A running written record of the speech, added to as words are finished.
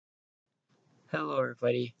Hello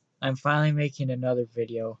everybody. I'm finally making another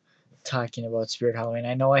video talking about Spirit Halloween.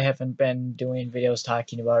 I know I haven't been doing videos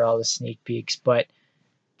talking about all the sneak peeks, but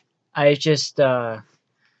I just I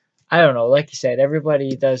don't know, like you said,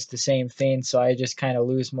 everybody does the same thing, so I just kind of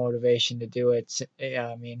lose motivation to do it. Yeah,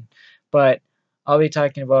 I mean, but I'll be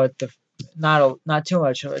talking about the not too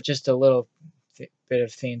much, just a little bit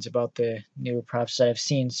of things about the new props that I've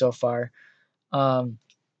seen so far. Um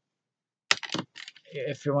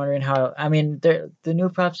if you're wondering how, I mean, the new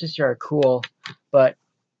props this year are cool, but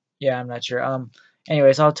yeah, I'm not sure.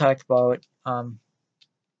 Anyways, I'll talk about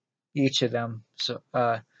each of them. So,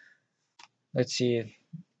 let's see.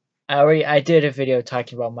 I did a video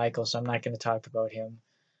talking about Michael, so I'm not going to talk about him.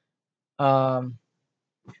 Um,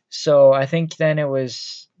 so I think then it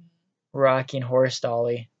was Rocking Horse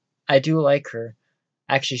Dolly. I do like her.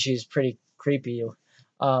 Actually, she's pretty creepy.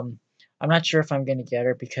 Um, I'm not sure if I'm going to get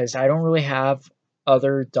her because I don't really have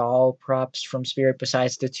other doll props from Spirit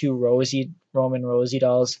besides the two Roman Rosie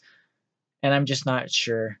dolls, and I'm just not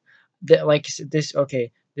sure. Like this,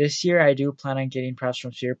 okay, this year I do plan on getting props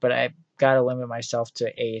from Spirit, but I gotta limit myself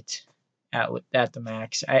to 8 at the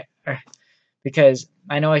max. Because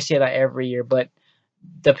I know I say that every year, but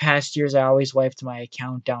the past years I always wiped my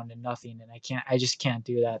account down to nothing, and I just can't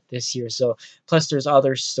do that this year. So plus there's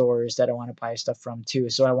other stores that I want to buy stuff from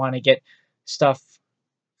too. So I want to get stuff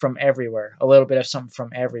from everywhere, a little bit of something from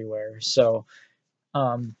everywhere.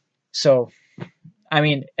 Um, so I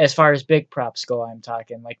mean, as far as big props go, I'm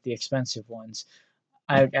talking like the expensive ones.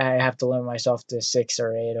 I have to limit myself to 6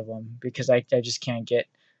 or 8 of them because I just can't get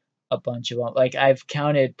a bunch of them. Like I've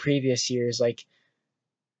counted previous years, like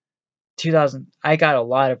 2000. I got a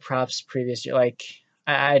lot of props previous year. Like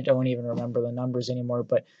I don't even remember the numbers anymore,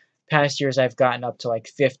 but past years I've gotten up to like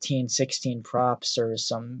 15, 16 props or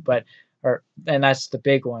some, but or and that's the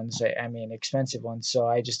big ones. I mean, expensive ones. So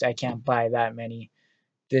I can't buy that many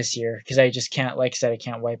this year because I just can't. Like I said, I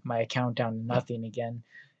can't wipe my account down to nothing again.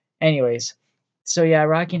 Anyways, so yeah,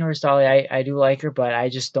 Rocking Horse Dolly, I do like her, but I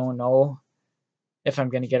just don't know if I'm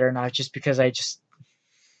gonna get her or not, just because I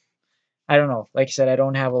don't know. Like I said, I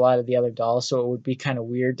don't have a lot of the other dolls, so it would be kind of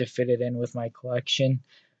weird to fit it in with my collection.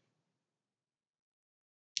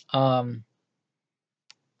 Um,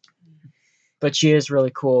 but she is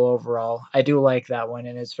really cool overall. I do like that one,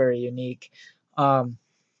 and it's very unique. Um,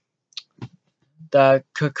 the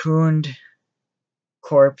cocooned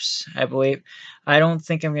corpse, I believe. I don't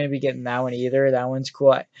think I'm gonna be getting that one either. That one's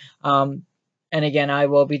cool. Um, and again, I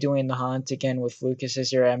will be doing the haunt again with Lucas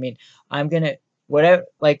this year. I mean, I'm gonna whatever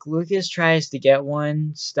like Lucas tries to get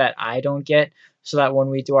ones that I don't get, so that when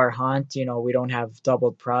we do our haunt, we don't have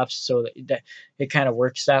doubled props, so that it kind of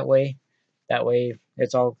works that way. That way,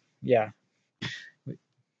 it's all yeah.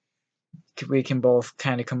 We can both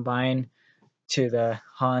kind of combine to the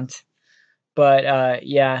haunt, but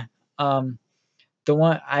yeah. Um, The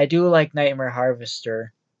one I do like Nightmare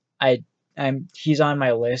Harvester. I I'm he's on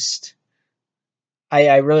my list.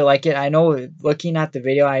 I really like it. I know looking at the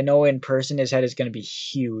video, I know in person his head is going to be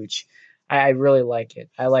huge. I really like it.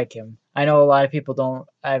 I like him. I know a lot of people don't.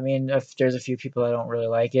 I mean, if there's a few people that don't really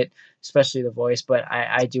like it, especially the voice, but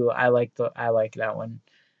I do. I like that one.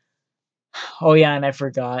 Oh yeah, and I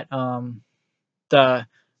forgot the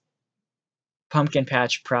Pumpkin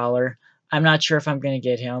Patch Prowler. I'm not sure if I'm gonna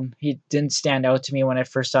get him. He didn't stand out to me when I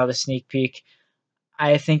first saw the sneak peek.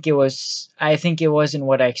 I think it wasn't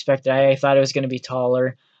what I expected. I thought it was going to be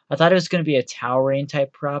taller. I thought it was going to be a towering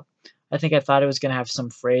type prop. I thought it was going to have some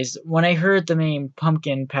phrase. When I heard the name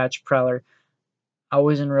Pumpkin Patch Prowler, I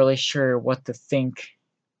wasn't really sure what to think,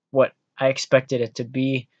 what I expected it to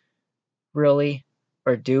be really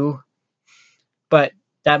or do. But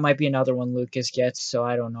that might be another one Lucas gets, so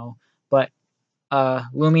I don't know. But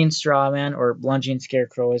Looming Strawman or Lunging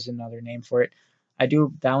Scarecrow is another name for it.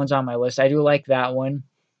 That one's on my list. I do like that one.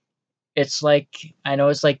 It's like, I know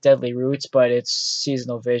it's like Deadly Roots, but it's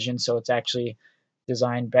seasonal vision, so it's actually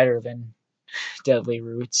designed better than Deadly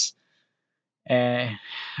Roots. And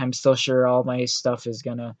I'm still sure all my stuff is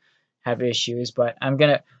gonna have issues, but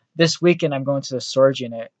this weekend I'm going to the storage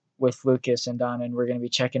unit with Lucas and Don, and we're gonna be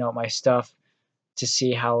checking out my stuff to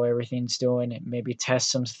see how everything's doing and maybe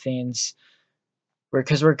test some things.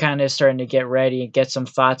 Because we're kind of starting to get ready and get some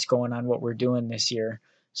thoughts going on what we're doing this year,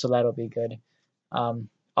 so that'll be good.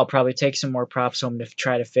 I'll probably take some more props home to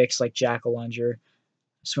try to fix, like Jack-o'-Lantern,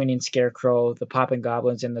 Swinging Scarecrow, the Poppin'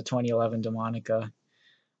 Goblins, and the 2011 Demonica.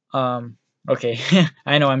 Okay,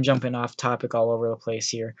 I know I'm jumping off topic all over the place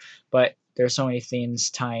here, but there's so many things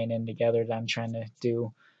tying in together that I'm trying to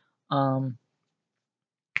do. Um,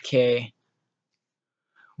 okay,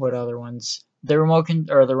 what other ones? The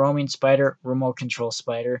the roaming spider, remote control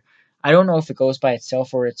spider. I don't know if it goes by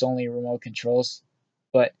itself or it's only remote controls,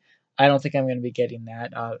 but I don't think I'm going to be getting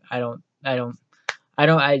that.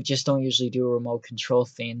 I just don't usually do remote control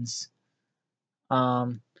things.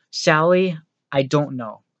 Um, Sally, I don't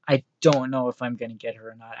know. I don't know if I'm gonna get her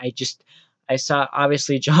or not. I saw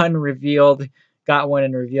obviously John got one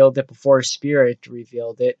and revealed it before Spirit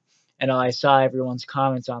revealed it, and I saw everyone's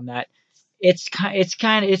comments on that. It's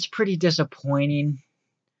pretty disappointing.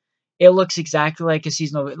 It looks exactly like a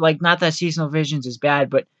seasonal, like not that seasonal visions is bad,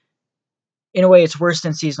 but in a way it's worse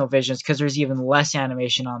than seasonal visions because there's even less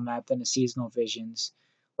animation on that than the seasonal visions.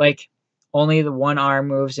 Like only the one arm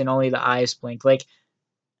moves and only the eyes blink. Like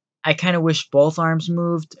I kind of wish both arms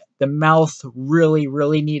moved. The mouth really,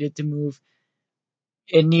 really needed to move.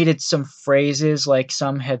 It needed some phrases, like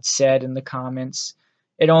some had said in the comments.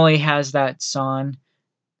 It only has that song.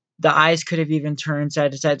 The eyes could have even turned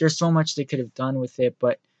side to side. There's so much they could have done with it,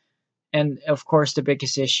 and of course, the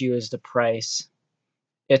biggest issue is the price.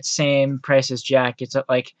 It's same price as Jack. It's at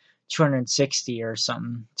like 260 or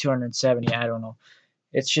something, 270. I don't know.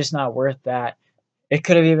 It's just not worth that. It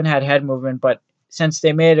could have even had head movement, but since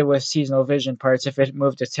they made it with seasonal vision parts, if it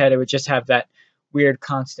moved its head, it would just have that weird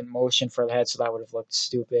constant motion for the head, so that would have looked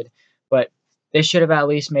stupid. But they should have at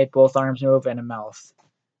least made both arms move and a mouth.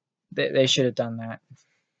 They should have done that.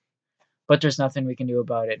 But there's nothing we can do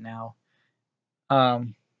about it now.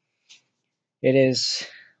 Um, it is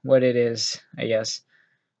what it is, I guess.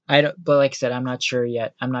 I don't, but like I said, I'm not sure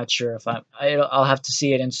yet. I'm not sure if I'll have to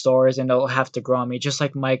see it in stores and it'll have to grow on me. Just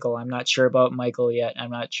like Michael, I'm not sure about Michael yet.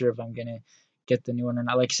 I'm not sure if I'm gonna get the new one or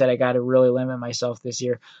not. Like I said, I got to really limit myself this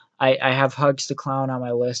year. I have Hugs the Clown on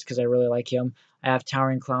my list because I really like him. I have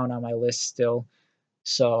Towering Clown on my list still.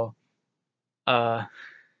 So, uh,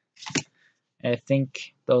 I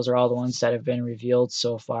think those are all the ones that have been revealed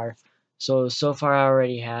so far. So far, I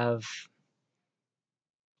already have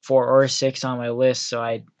 4 or 6 on my list.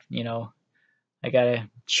 So you know, I gotta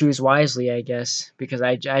choose wisely, I guess, because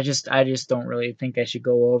I just don't really think I should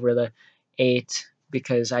go over the 8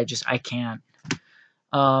 because I can't.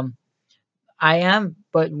 Um, I am,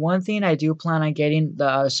 but one thing I do plan on getting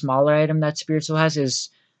the smaller item that Spiritual has is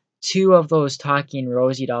 2 of those talking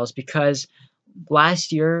Rosie dolls because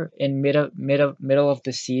last year in middle of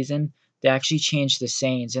the season they actually changed the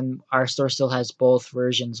sayings and our store still has both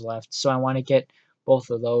versions left. So I want to get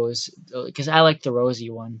both of those because I like the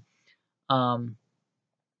Rosie one. Um,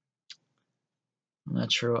 I'm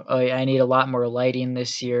not sure. Oh, yeah, I need a lot more lighting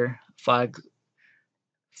this year. Fog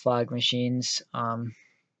machines.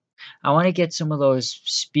 I want to get some of those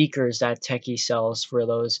speakers that Techie sells for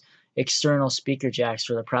those external speaker jacks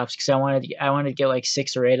for the props because I wanted to get like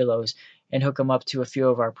 6 or 8 of those and hook them up to a few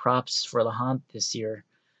of our props for the haunt this year.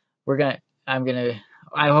 We're gonna. I'm gonna.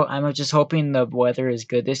 I'm just hoping the weather is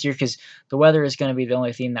good this year because the weather is going to be the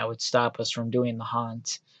only thing that would stop us from doing the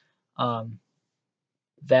haunt. Um,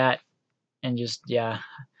 that and just yeah,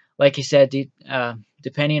 like you said,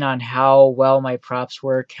 depending on how well my props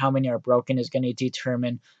work, how many are broken is going to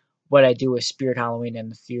determine what I do with Spirit Halloween in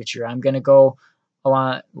the future. I'm going to go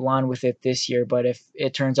along with it this year, but if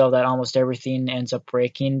it turns out that almost everything ends up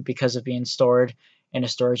breaking because of being stored in a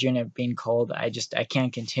storage unit being cold, I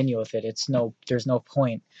can't continue with it. There's no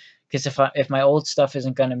point because if my old stuff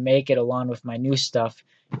isn't going to make it along with my new stuff,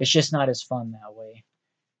 it's just not as fun that way.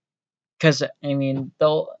 Because I mean,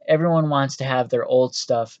 though everyone wants to have their old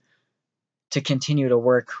stuff to continue to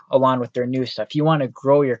work along with their new stuff. You want to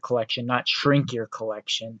grow your collection, not shrink your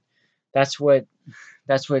collection. That's what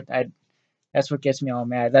that's what I that's what gets me all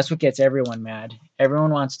mad. That's what gets everyone mad.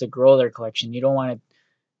 Everyone wants to grow their collection. You don't want it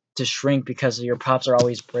to shrink because your props are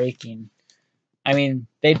always breaking. I mean,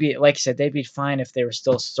 they'd be like I said, they'd be fine if they were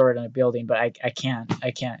still stored in a building, but I can't.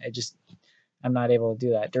 I can't. I'm not able to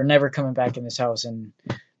do that. They're never coming back in this house and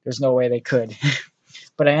there's no way they could.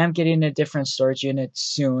 But I am getting a different storage unit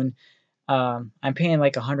soon. I'm paying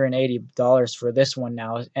like $180 for this one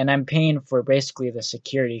now, and I'm paying for basically the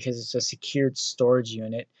security because it's a secured storage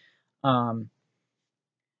unit. Um,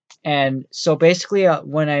 and so basically,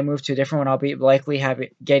 when I move to a different one, I'll be likely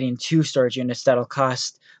getting 2 storage units that'll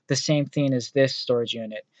cost the same thing as this storage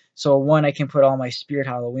unit. So one I can put all my Spirit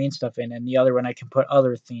Halloween stuff in, and the other one I can put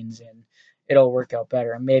other things in. It'll work out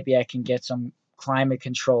better, and maybe I can get some climate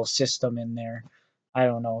control system in there. I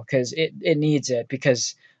don't know because it needs it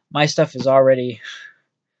because my stuff is already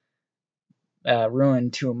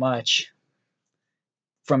ruined too much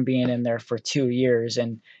from being in there for 2 years,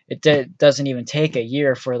 and doesn't even take a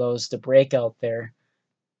year for those to break out there.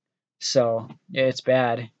 So yeah, it's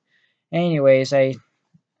bad. Anyways, I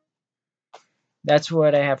that's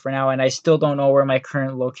what I have for now, and I still don't know where my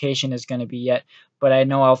current location is going to be yet, but I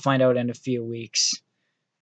know I'll find out in a few weeks.